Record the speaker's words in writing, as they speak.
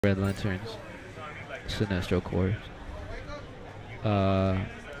Red Lanterns, Sinestro Cores,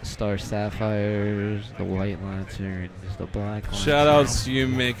 Star Sapphires, the White Lanterns, the Black Lanterns. Shout outs to you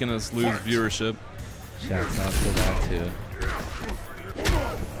making us lose viewership. Shouts out to that too.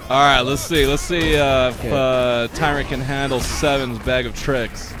 Alright, let's see if Tyrant can handle Seven's bag of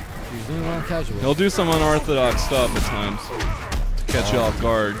tricks. He's doing well casual. He'll do some unorthodox stuff at times to catch you off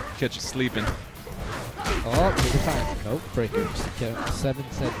guard, catch you sleeping. Oh, take your time. Nope, breaker. Seven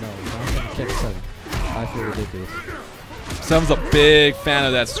said no. He's not going to catch Seven. I feel ridiculous. Seven's a big fan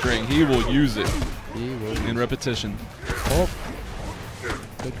of that string. He will use it in repetition. Oh.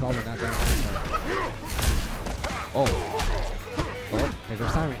 Good call, but not down. Oh. Oh, there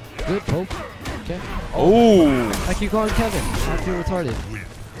goes Tyrant. Good poke. Okay. Oh. I keep calling Kevin. I feel retarded.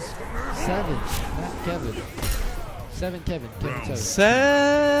 Seven. Not Kevin. Seven Kevin. Kevin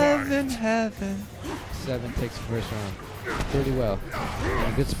Seven Heaven. Seven takes the first round. Pretty well.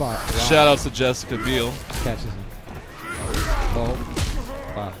 In a good spot. Wow. Shout outs to Jessica Biel. Catches him. Oh.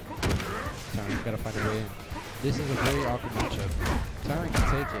 Wow. Tyrant gotta find a way in. This is a very awkward matchup. Tyrant can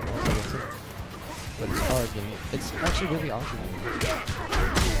take it once he gets in. But it's hard getting it. It's actually really awkward.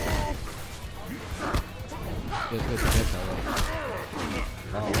 Good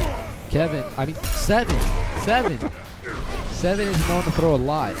oh. Kevin, I mean, Seven is known to throw a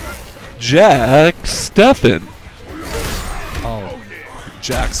lot. Jack Stefan. Oh.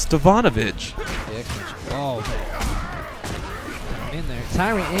 Jack Stefanovic. Oh. In there.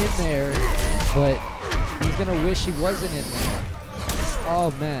 Tyrant in there, but he's going to wish he wasn't in there.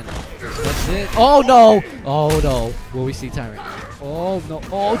 Oh, man. That's it. Oh, no. Oh, no. Will we see Tyrant? Oh, no.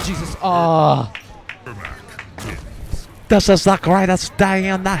 Oh, Jesus. Ah. This is the greatest day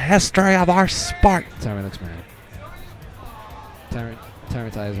in the history of our sport. Tyrant looks mad.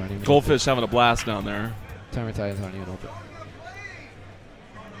 Tyrant's eyes aren't even Goldfish having a blast down there. Tyrant's eyes aren't even open.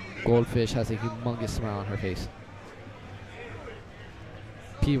 Goldfish has a humongous smile on her face.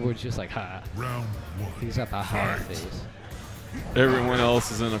 People are just like, ha. He's got the ha face. Everyone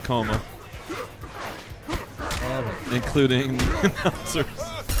else is in a coma. Oh, including announcers.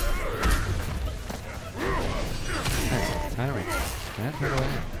 Tyrant. Can't turn away.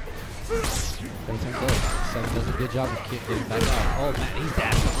 Seven does a good job of getting back out. Oh man, he's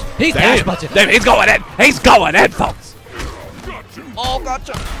dash punching. He's dash punching. He's going in. He's going in, folks. Oh,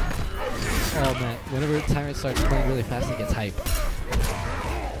 gotcha. Oh man, whenever Tyrant starts playing really fast, he gets hype.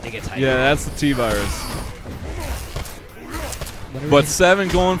 Yeah, that's the T-virus. But Seven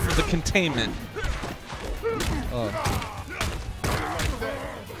going for the containment. Oh.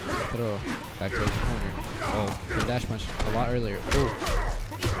 Throw. Back to the corner. Oh, the dash punch a lot earlier. Oh.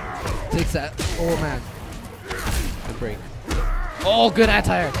 Takes that. Oh, man. Good break. Oh, good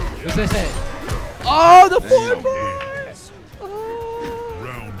anti-air. What's they say? Oh, the forward pass. Oh.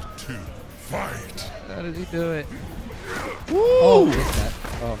 Round two. Fight. How did he do it? Woo. Oh, missed that.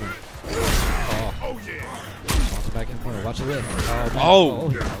 Oh, man. Oh, yeah. Bounce back in the corner. Watch the whip. Oh,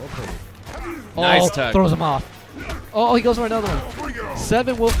 man. Oh. Oh, nice tag. Throws him off. Oh, he goes for another one.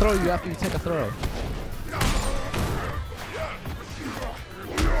 Seven will throw you after you take a throw.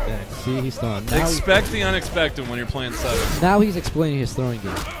 Yeah, see, he's throwing. Now expect the unexpected when you're playing Seven. Now he's explaining his throwing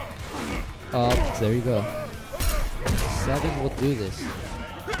game. Oh, there you go. Seven will do this.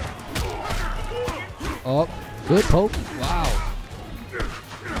 Oh, good poke. Wow.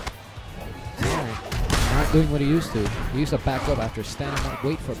 Not doing what he used to. He used to back up after standing up,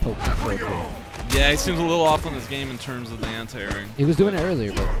 wait for a poke. Yeah, he seems a little off on his game in terms of the anti-airing. He was doing it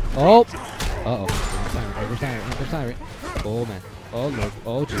earlier, but oh, uh-oh. Tyrant. Oh man. Oh Lord.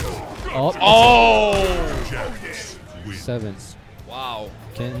 Oh Jesus. Oh. Oh. Seven. Wow.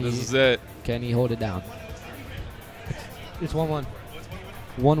 This is it. Can he hold it down? It's 1-1.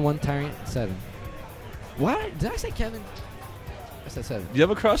 1-1 Tyrant. Seven. What? Did I say Kevin? I said Seven. You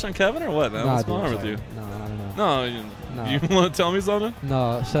have a crush on Kevin or what? What's going on with you? No. You want to tell me something?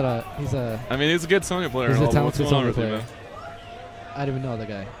 No, shut up. He's a. I mean, he's a good Sony player. He's a talented Sony player. player. I don't even know the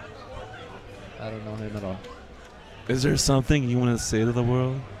guy. I don't know him at all. Is there something you want to say to the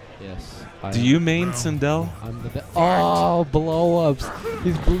world? Yes. Do you main Sindel? I'm the best. Oh, blow ups.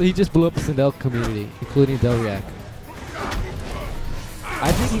 He just blew up the Sindel community, including Delriac.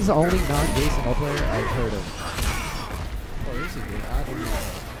 I think he's the only non-gay Sindel player I've heard of. Oh, is he good? I don't know.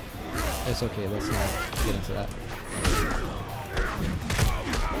 It's okay. Let's not get into that.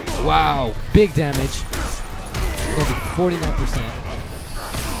 Wow. Big damage. Over 49%.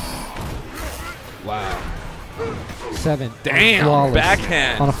 Wow. Seven. Damn.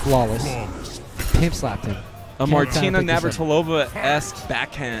 Backhand. On a flawless. Pimp slapped him. A Martina Navratilova-esque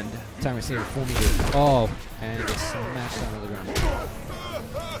backhand. Time receiver, full meter. Oh, and it gets smashed down to the ground.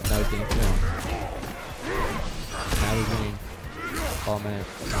 Oh, man.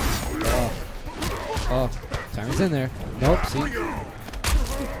 Oh. Tyrant's in there. Nope, see?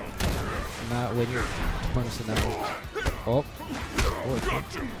 Not when you're punishing that one. Oh.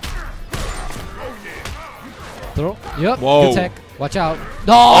 Throw. Yep. Whoa. Good tech. Watch out.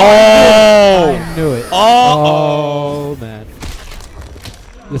 No! Oh! I knew it. Oh! Man.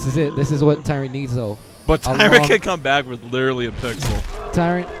 This is it. This is what Tyrant needs, though. But Tyrant can come back with literally a pixel.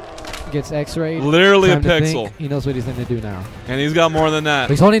 Tyrant gets X-rayed. Literally a Time to pixel. think. He knows what he's going to do now. And he's got more than that.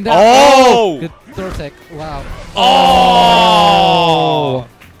 He's holding down. Oh! Good throw tech. Wow. Oh!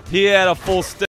 He had a full stick.